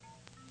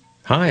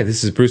Hi,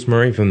 this is Bruce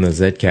Murray from the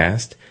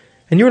Zcast,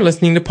 and you're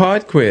listening to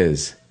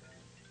PodQuiz,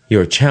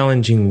 your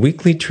challenging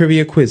weekly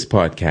trivia quiz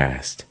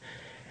podcast.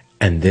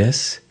 And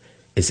this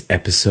is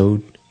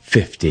episode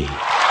 50.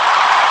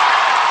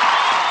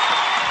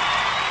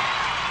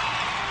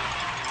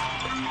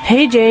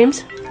 Hey,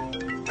 James.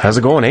 How's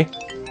it going, eh?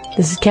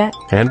 This is Kat.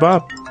 And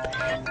Bob.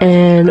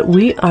 And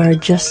we are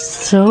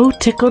just so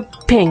tickled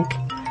pink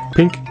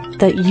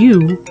that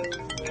you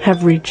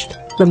have reached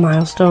the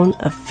milestone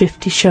of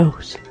 50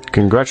 shows.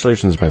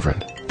 Congratulations, my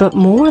friend. But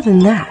more than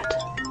that.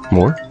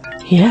 More?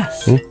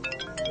 Yes.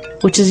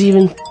 Which is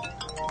even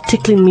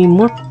tickling me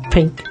more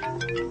pink.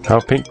 How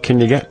pink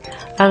can you get?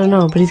 I don't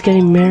know, but he's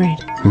getting married.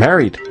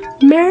 Married?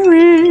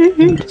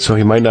 Married! So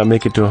he might not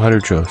make it to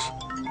 100 shows.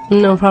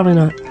 No, probably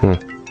not.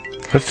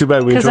 That's too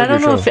bad we enjoyed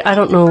your show. I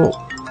don't know,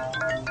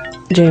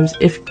 James,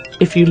 if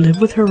you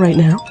live with her right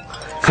now.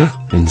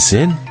 In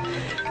sin?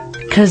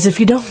 Because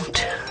if you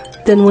don't,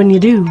 then when you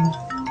do,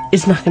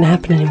 it's not going to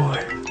happen anymore.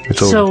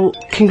 It's over. So,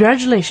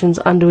 congratulations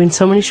on doing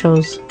so many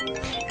shows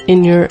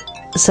in your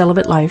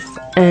celibate life,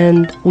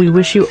 and we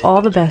wish you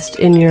all the best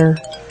in your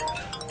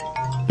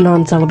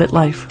non-celibate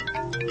life.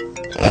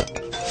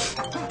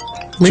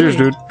 Cheers,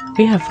 dude.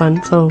 We have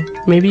fun, so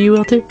maybe you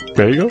will too.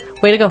 There you go.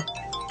 Way to go.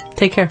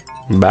 Take care.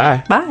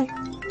 Bye. Bye.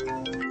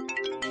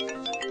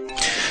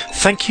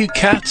 Thank you,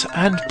 Kat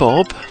and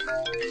Bob.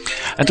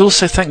 And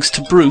also thanks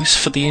to Bruce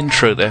for the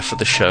intro there for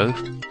the show.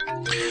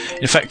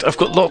 In fact, I've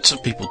got lots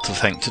of people to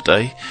thank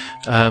today.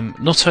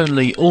 Not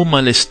only all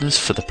my listeners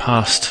for the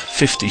past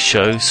 50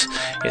 shows,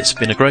 it's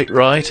been a great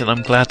ride and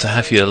I'm glad to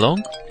have you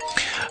along.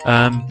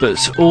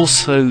 But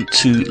also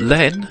to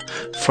Len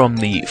from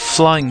the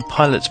Flying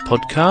Pilot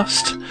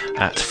podcast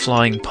at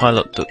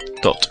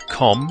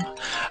flyingpilot.com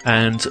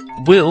and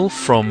Will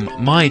from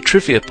my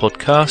trivia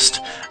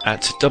podcast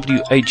at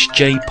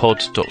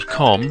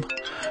whjpod.com,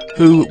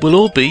 who will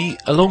all be,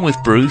 along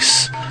with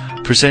Bruce,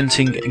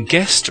 presenting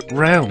guest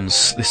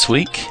rounds this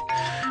week,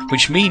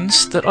 which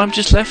means that I'm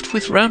just left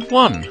with round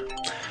one.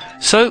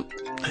 So,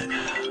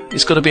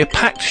 it's got to be a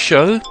packed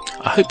show.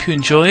 I hope you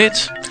enjoy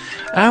it,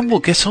 and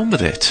we'll get on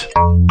with it.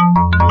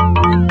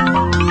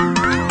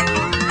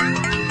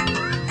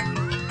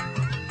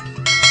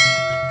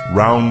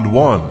 Round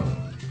one.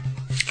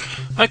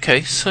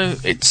 Okay, so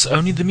it's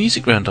only the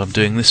music round I'm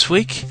doing this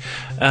week.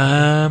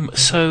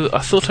 So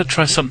I thought I'd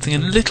try something a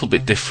little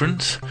bit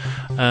different.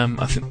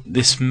 I think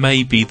this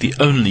may be the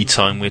only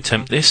time we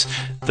attempt this.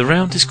 The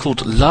round is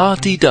called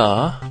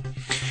La-Di-Da,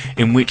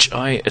 in which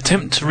I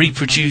attempt to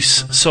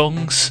reproduce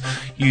songs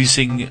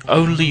using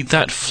only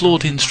that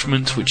flawed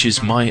instrument which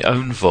is my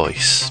own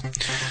voice.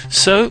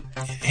 So,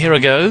 here I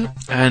go,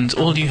 and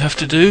all you have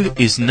to do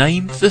is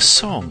name the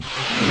song.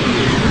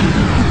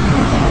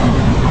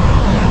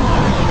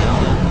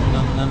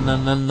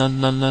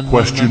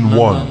 Question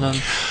one.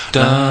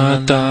 Da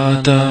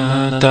da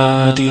da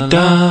da di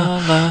da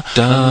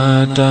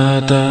da da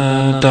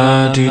da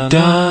da di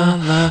da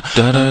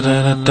da da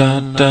da da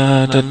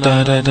da da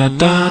da da da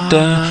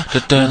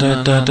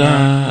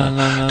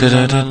da da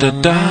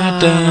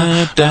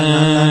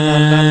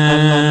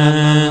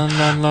da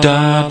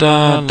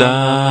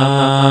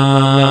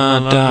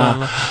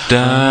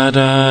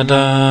da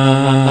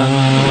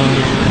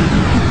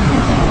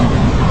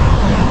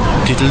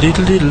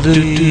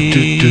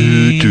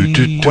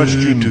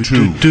Question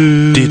two.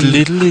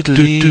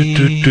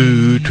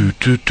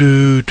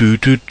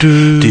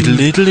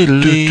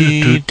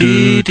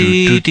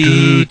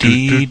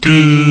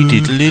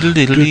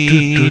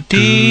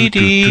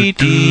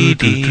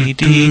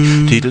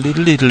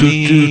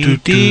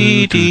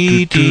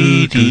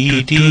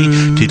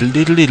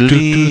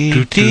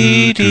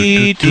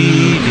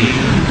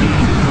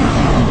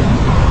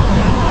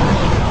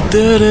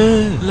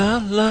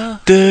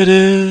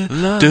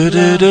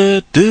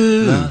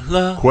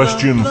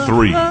 Question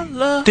three.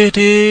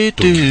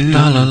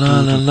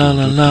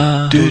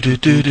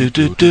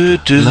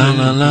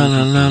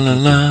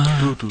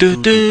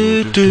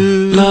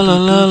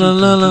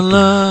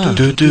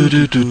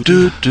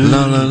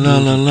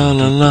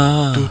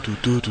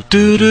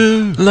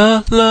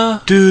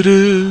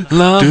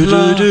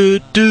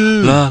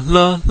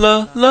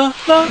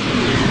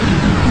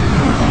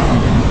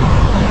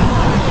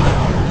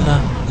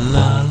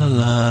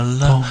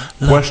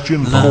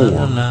 Question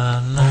four.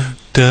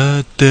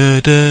 Da da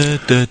da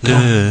da da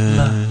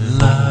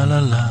la la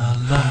la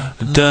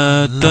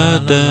da da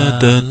da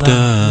da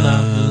da la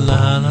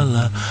la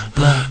la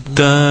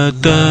da da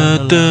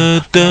da da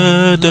da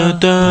da da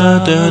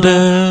da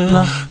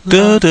da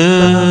da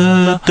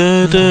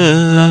da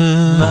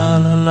la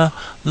la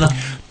la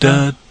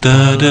da da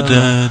da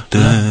da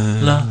da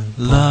la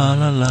la la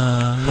la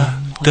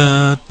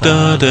da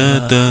da da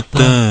da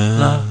da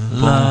la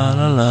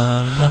la la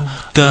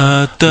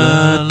da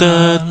da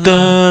da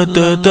da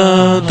da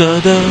da da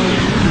da.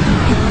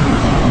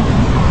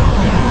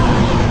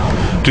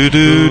 Question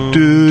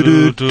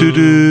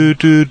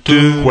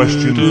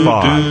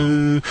 5.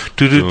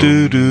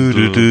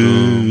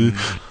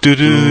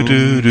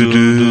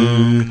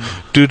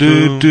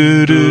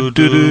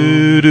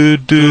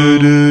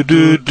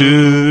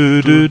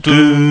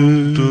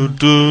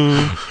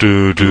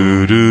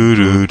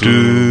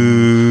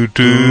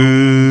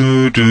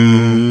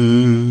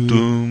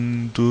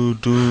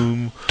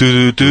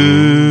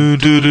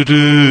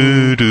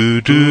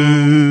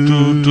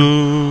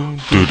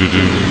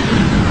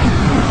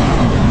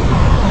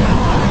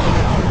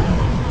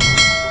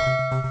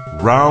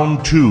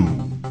 Round 2.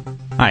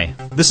 Hi,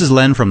 this is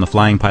Len from the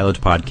Flying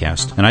Pilot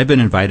Podcast, and I've been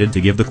invited to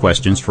give the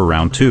questions for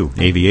Round 2,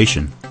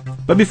 Aviation.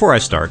 But before I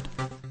start,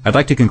 I'd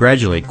like to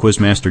congratulate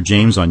Quizmaster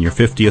James on your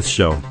 50th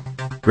show.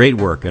 Great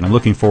work, and I'm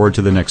looking forward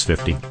to the next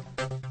 50.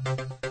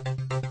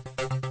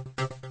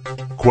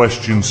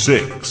 Question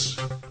 6.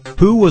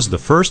 Who was the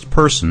first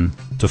person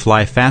to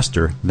fly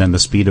faster than the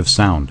speed of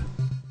sound?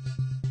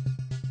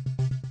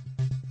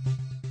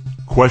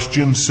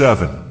 Question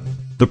 7.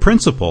 The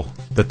principle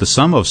that the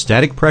sum of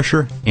static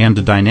pressure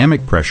and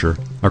dynamic pressure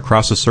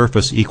across a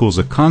surface equals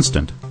a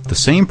constant, the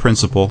same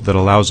principle that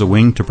allows a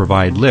wing to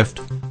provide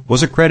lift,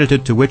 was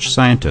accredited to which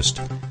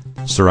scientist?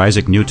 Sir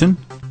Isaac Newton,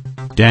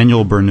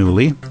 Daniel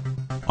Bernoulli,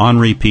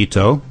 Henri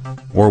Pitot,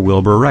 or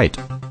Wilbur Wright?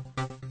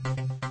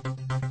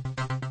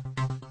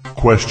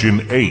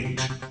 Question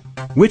 8.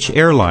 Which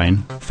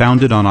airline,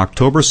 founded on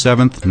October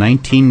 7,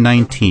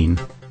 1919,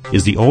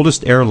 is the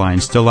oldest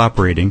airline still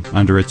operating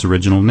under its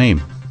original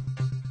name?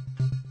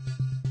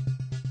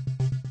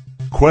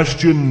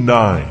 Question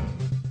 9.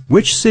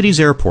 Which city's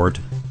airport,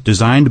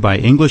 designed by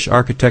English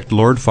architect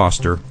Lord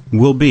Foster,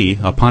 will be,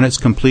 upon its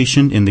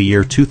completion in the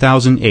year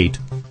 2008,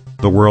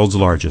 the world's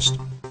largest?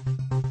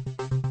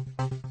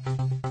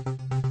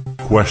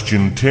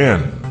 Question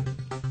 10.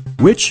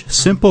 Which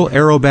simple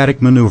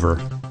aerobatic maneuver,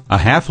 a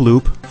half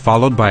loop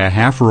followed by a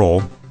half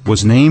roll,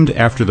 was named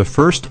after the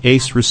first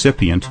ace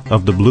recipient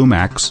of the Blue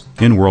Max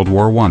in World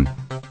War I?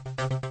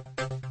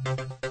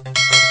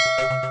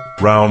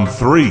 Round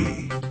 3.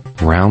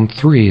 Round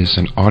 3 is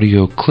an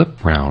audio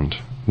clip round.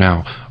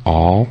 Now,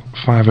 all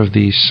 5 of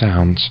these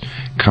sounds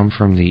come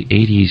from the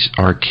 80s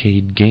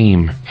arcade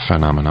game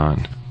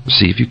phenomenon.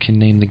 See if you can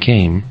name the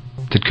game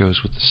that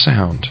goes with the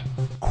sound.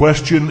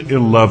 Question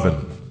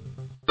 11.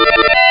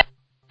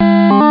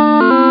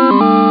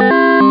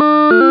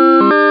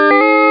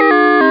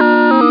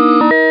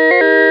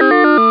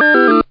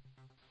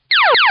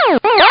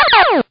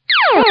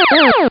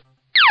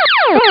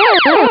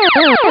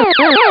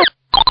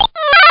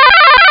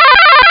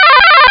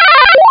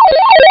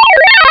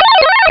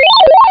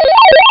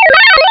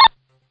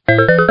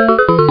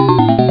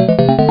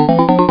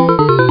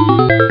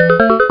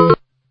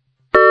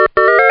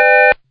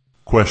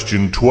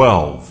 Question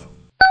 12.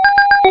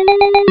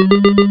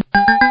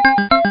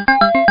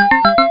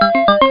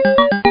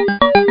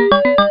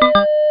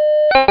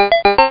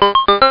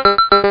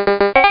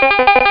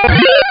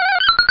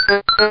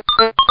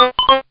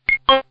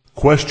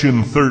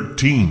 Question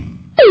 13.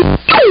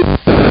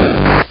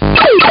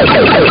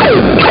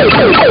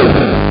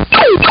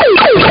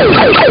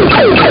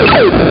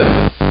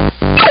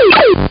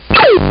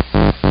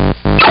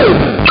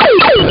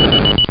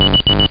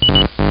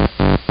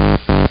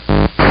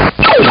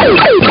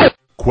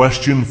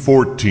 Question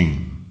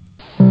 14.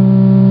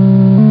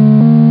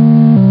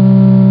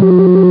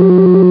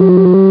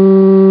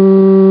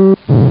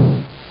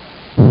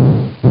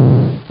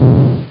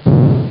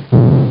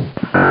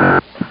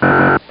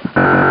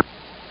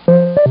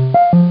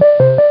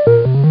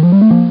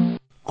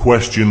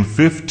 Question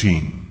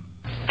 15.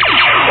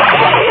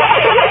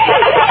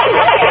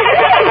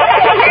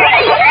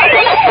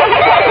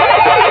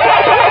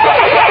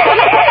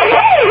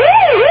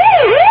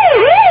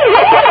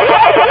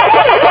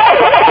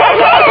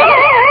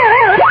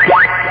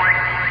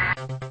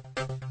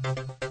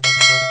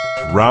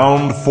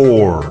 Round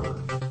 4.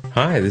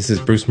 Hi, this is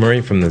Bruce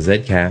Murray from the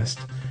Zcast,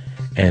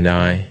 and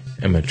I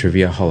am a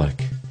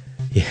trivia-holic.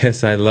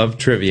 Yes, I love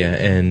trivia,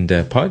 and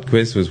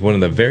PodQuiz was one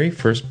of the very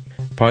first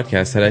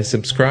podcasts that I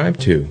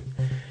subscribed to.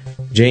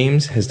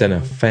 James has done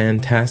a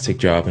fantastic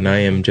job, and I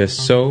am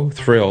just so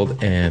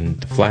thrilled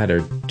and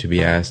flattered to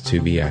be asked to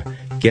be a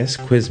guest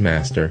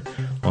quizmaster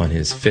on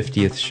his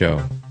 50th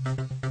show.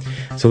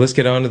 So let's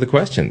get on to the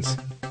questions.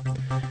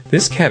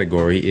 This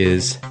category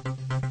is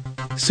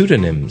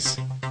pseudonyms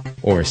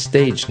or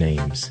stage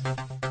names.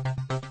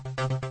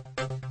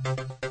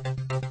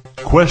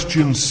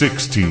 Question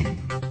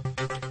 16.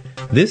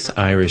 This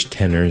Irish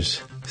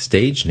tenor's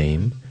stage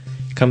name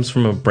comes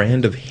from a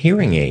brand of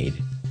hearing aid,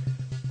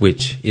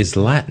 which is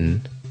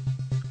Latin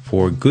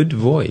for good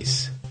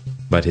voice,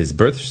 but his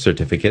birth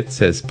certificate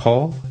says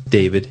Paul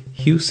David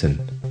Hewson.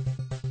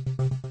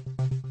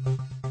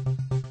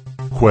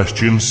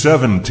 Question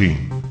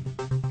 17.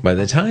 By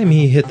the time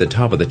he hit the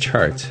top of the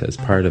charts as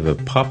part of a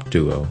pop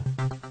duo,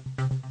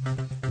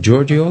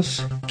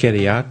 Georgios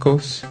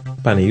Kyriakos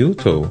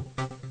Panioutou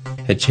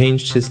had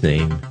changed his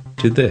name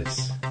to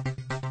this.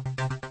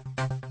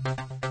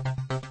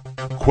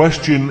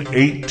 Question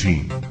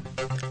 18.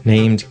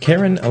 Named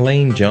Karen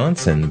Elaine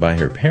Johnson by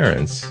her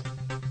parents,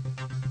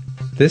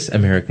 this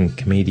American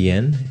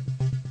comedian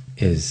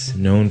is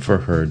known for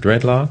her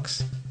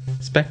dreadlocks,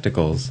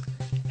 spectacles,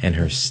 and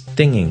her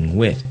stinging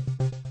wit.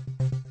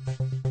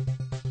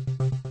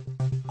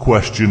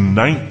 Question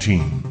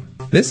 19.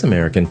 This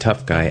American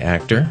tough guy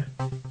actor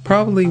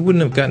probably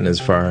wouldn't have gotten as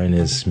far in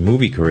his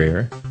movie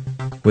career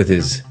with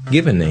his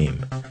given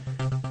name,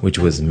 which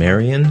was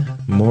Marion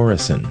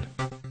Morrison.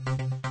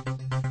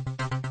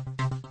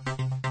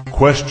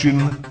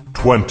 Question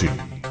 20.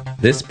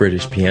 This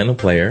British piano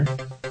player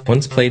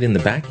once played in the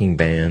backing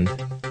band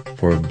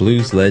for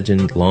blues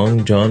legend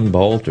Long John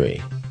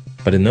Baldry,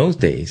 but in those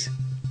days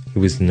he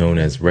was known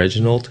as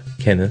Reginald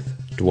Kenneth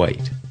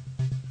Dwight.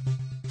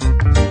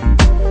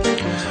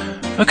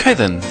 Okay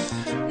then,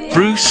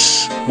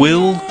 Bruce,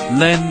 Will,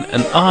 Len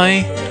and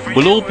I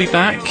will all be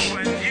back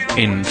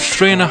in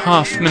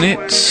 3.5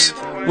 minutes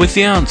with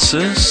the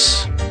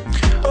answers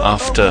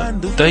after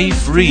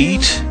Dave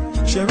Reed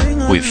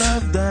with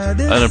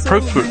an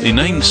appropriately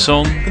named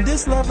song,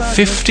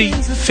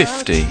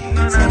 50-50.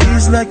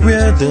 He's like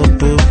we're the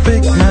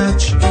perfect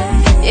match.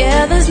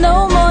 Yeah, there's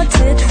no more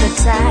tit for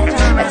tat.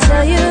 I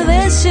tell you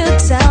this, you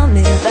tell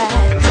me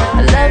that.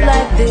 A love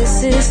like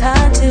this is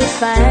hard to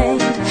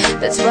find.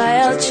 That's why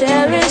I'll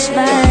cherish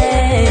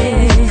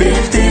mine.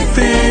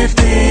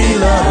 50-50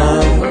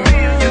 love,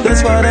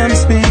 that's what I'm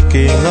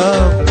speaking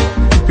of.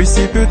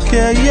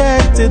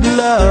 Reciprocated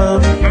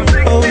love,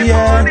 oh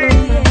yeah.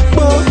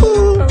 Whoa.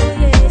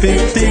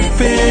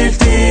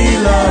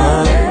 50-50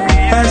 love,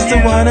 that's the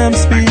one I'm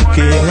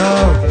speaking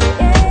of.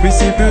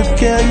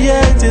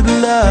 Reciprocated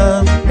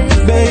love,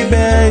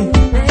 baby.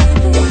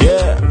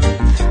 Yeah.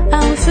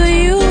 I'm for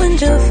you and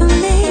you're for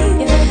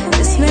me.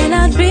 This may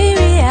not be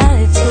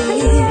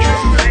reality.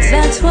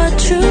 That's what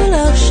true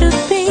love should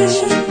be.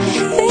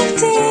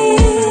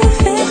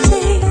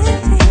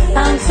 50-50.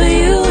 I'm for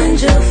you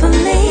and you're for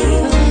me.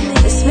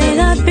 This may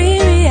not be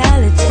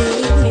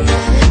reality.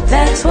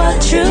 That's what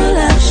true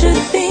love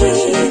should be.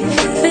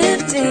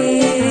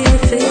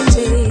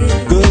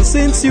 50-50. Girl,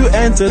 since you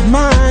entered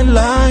my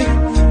life,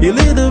 you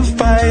lit a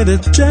fire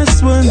that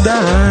just won't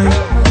die.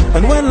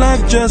 And when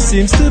life just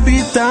seems to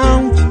be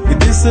down, it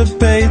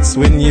dissipates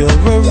when you're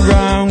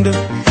around.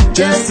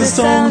 Just the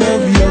sound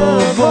of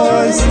your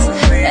voice,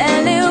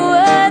 any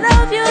word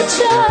of your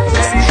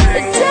choice.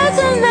 It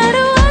doesn't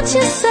matter what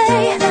you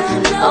say,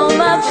 all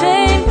my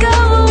pain go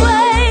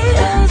away.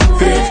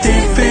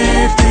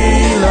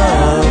 50-50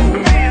 love,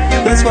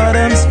 that's what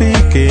I'm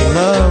speaking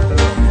of.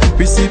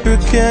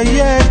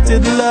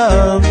 Reciprocated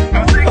love,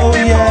 oh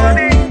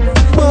yeah.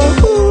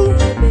 Whoa.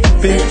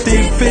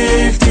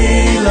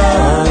 50-50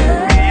 love,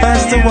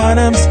 that's the one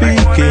I'm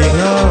speaking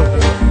of.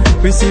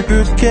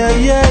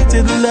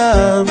 Reciprocated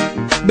love,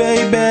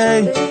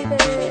 baby.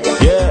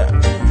 Yeah.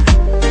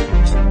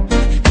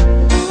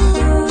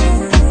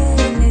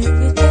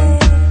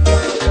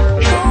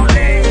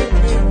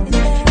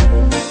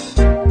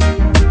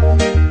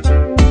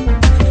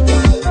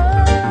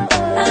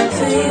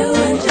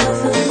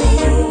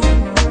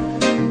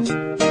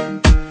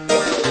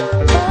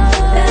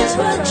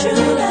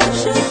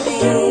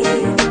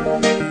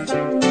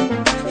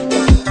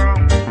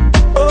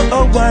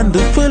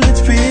 Wonderful it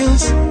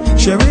feels,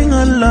 sharing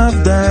a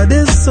love that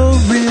is so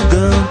real,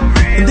 girl.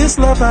 And this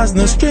love has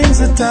no strings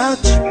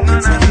attached.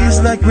 It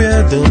feels like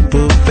we're the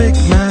perfect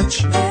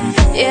match.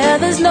 Yeah,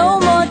 there's no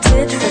more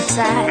tit for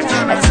tat.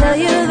 I tell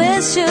you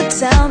this, you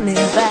tell me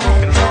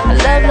that. A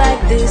love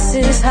like this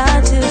is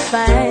hard to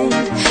find.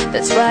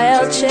 That's why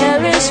I'll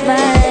cherish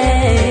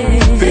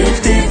mine.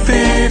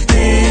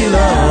 50-50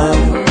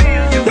 love,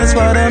 that's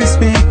what I'm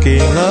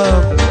speaking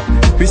of.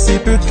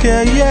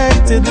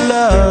 Reciprocated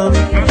love,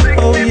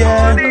 oh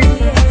yeah.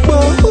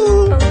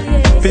 Whoa.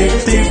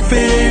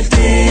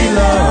 50-50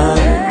 love,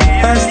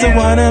 that's the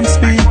one I'm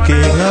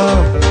speaking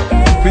of.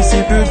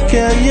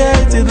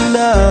 Reciprocated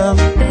love,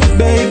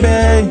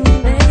 baby.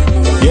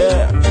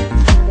 Yeah.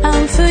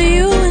 I'm for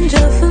you and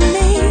you're for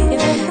me.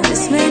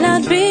 This may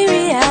not be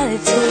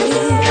reality.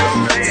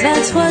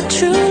 That's what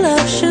true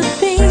love should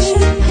be.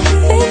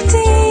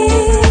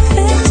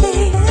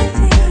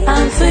 50-50.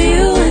 I'm for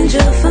you and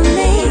you're for me.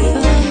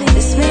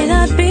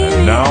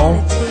 And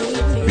now,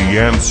 the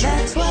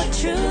answers.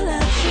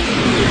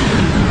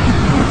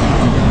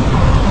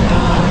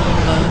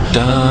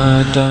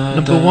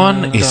 Number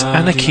 1 is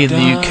Anarchy in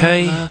the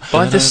UK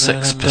by the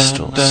Sex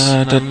Pistols.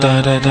 I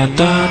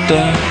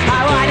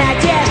wanna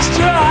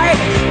destroy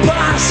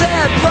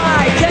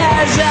possibly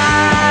 'cause I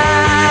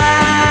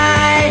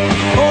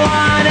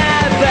wanna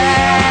be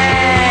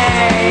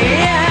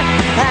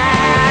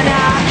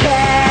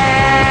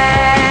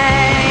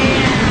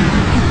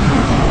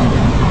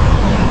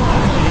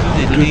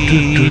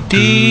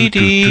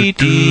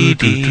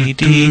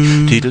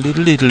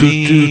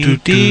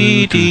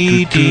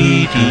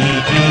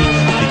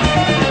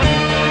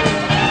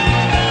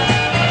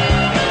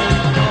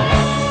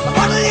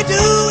What'll you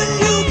do when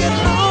you get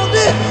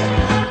lonely?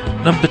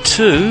 Number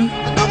 2.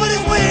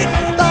 Nobody's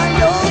waiting by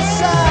your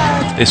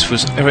side. This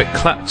was Eric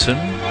Clapton.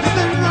 You've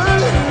been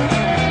running,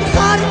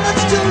 party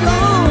much too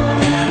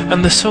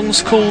and the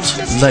song's called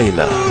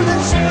Layla.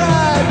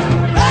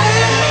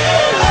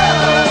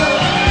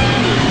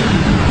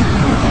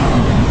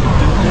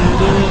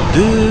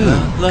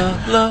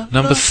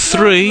 Number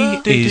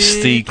 3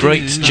 is the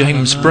great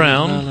James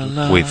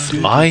Brown with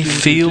I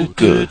Feel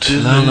Good.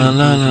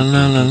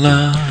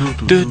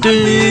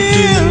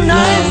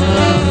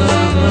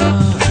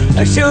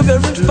 Sugar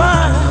and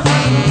fun.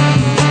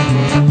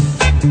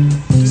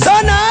 So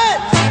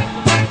nice,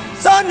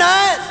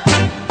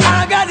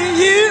 I got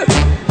you.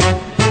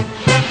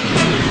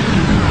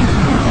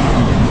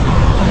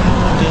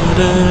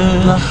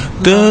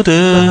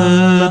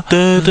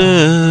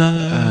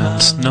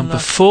 And number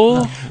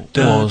 4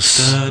 was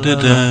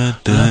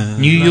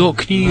New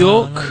York, New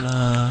York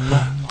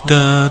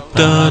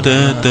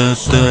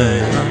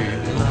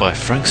by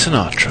Frank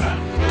Sinatra.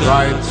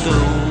 Right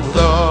through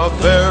the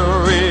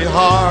very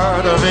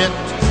heart of it,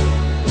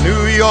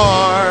 New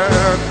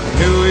York,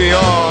 New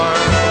York.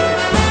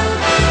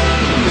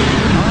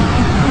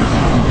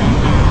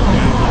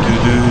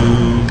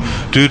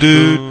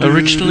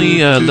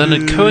 Originally a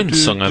Leonard Cohen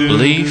song, I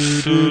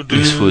believe.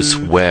 This was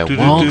Where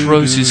Wild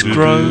Roses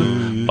Grow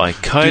by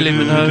Kylie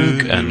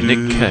Minogue and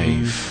Nick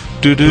Cave.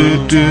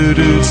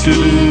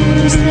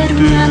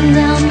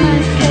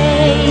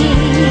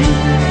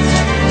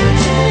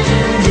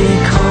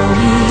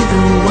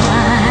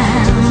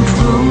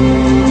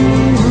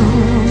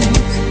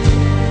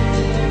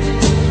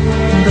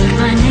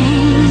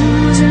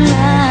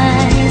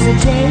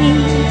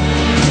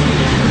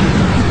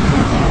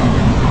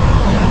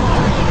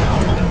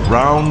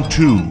 Round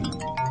 2.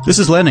 This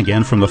is Len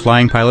again from the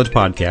Flying Pilot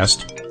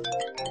Podcast,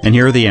 and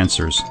here are the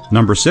answers.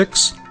 Number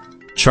 6,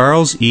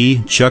 Charles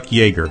E. Chuck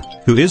Yeager,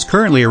 who is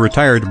currently a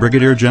retired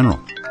brigadier general.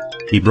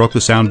 He broke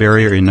the sound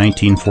barrier in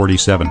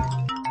 1947.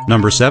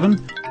 Number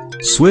 7,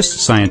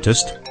 Swiss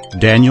scientist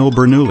Daniel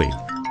Bernoulli.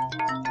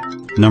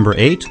 Number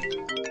 8,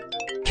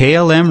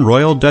 KLM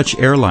Royal Dutch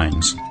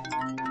Airlines,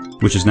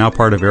 which is now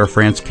part of Air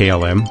France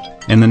KLM,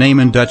 and the name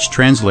in Dutch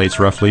translates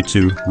roughly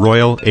to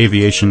Royal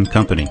Aviation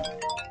Company.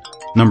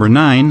 Number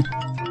 9,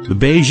 the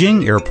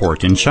Beijing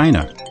Airport in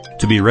China,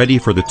 to be ready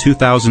for the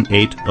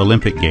 2008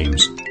 Olympic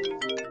Games.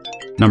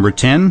 Number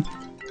 10,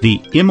 the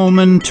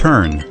Immelman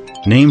Turn,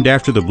 named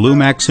after the Blue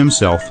Max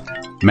himself,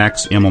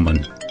 Max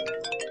Immelman.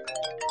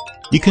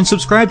 You can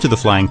subscribe to the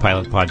Flying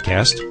Pilot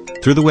Podcast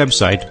through the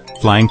website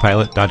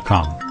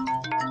flyingpilot.com.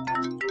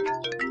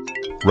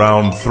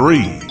 Round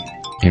 3.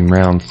 In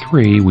round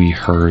 3, we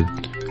heard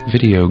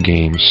video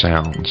game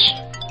sounds.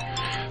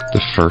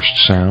 The first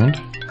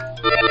sound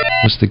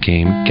was the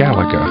game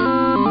Galaga.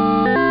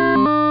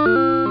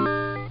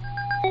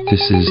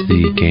 This is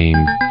the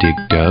game Dig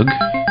Dug.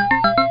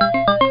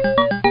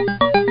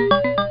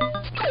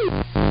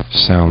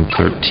 Sound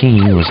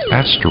 13 was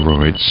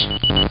Asteroids.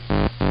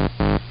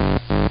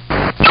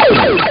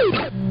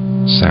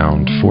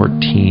 Sound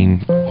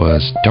 14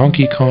 was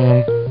Donkey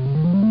Kong.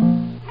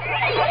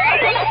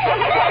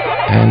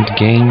 And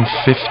game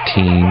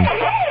 15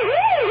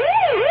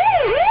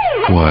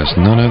 was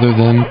none other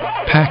than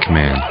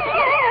Pac-Man.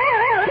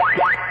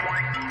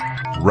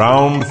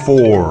 Round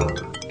 4.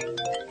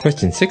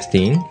 Question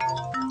 16.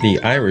 The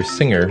Irish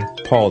singer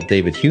Paul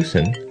David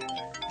Hewson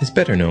is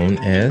better known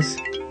as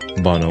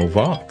Bono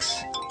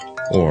Vox,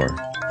 or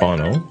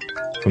Bono,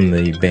 from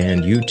the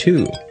band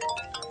U2.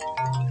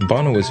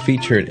 Bono was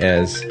featured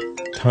as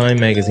Time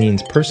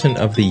Magazine's Person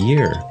of the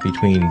Year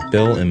between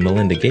Bill and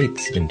Melinda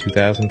Gates in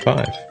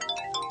 2005.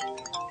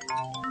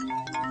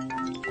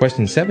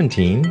 Question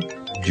 17.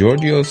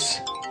 Georgios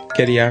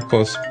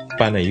Kyriakos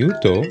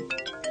Panayiotou,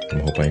 I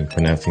hope I'm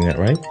pronouncing that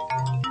right,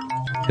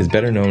 is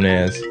better known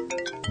as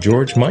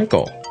George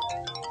Michael,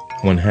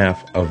 one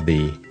half of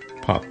the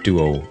pop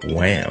duo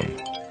Wham.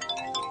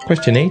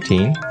 Question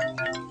 18.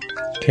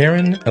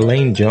 Karen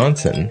Elaine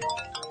Johnson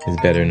is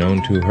better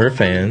known to her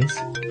fans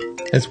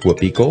as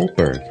Whoopi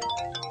Goldberg.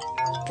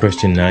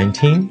 Question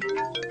 19.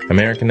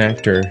 American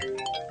actor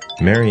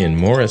Marion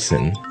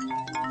Morrison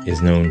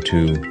is known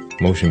to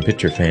motion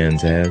picture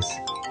fans as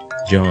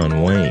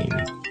John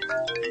Wayne.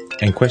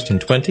 And question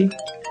 20.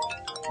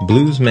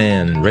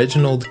 Bluesman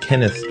Reginald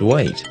Kenneth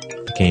Dwight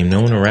became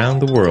known around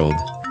the world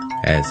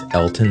as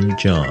Elton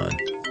John.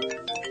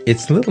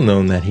 It's little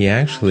known that he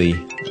actually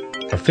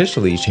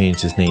officially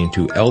changed his name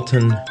to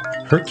Elton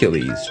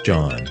Hercules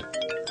John,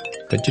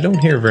 but you don't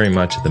hear very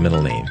much of the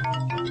middle name.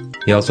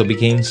 He also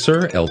became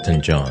Sir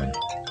Elton John,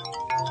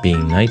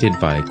 being knighted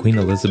by Queen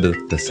Elizabeth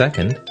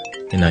II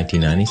in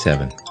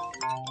 1997.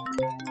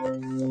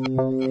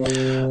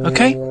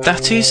 Okay,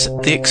 that is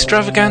the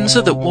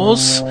extravaganza that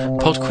was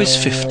PodQuiz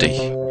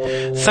 50.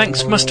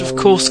 Thanks must of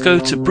course go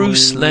to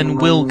Bruce, Len,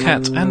 Will,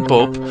 Kat and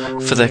Bob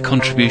for their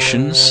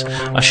contributions.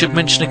 I should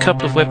mention a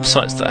couple of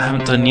websites that I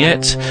haven't done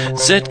yet.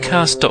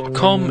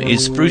 Zcast.com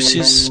is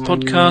Bruce's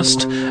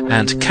podcast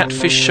and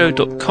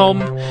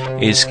catfishshow.com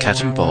is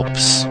Cat and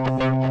Bob's.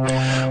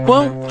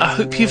 Well, I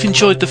hope you've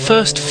enjoyed the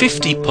first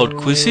 50 pod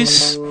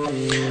quizzes,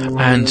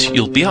 and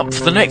you'll be up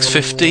for the next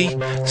 50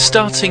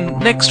 starting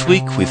next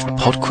week with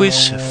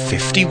PodQuiz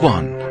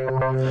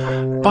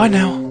 51. Bye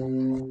now.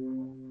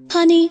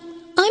 Honey,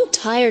 I'm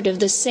tired of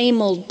the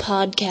same old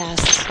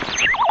podcasts.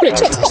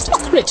 Britcaster.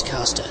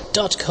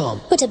 Britcaster.com.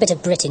 Put a bit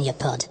of Brit in your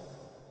pod.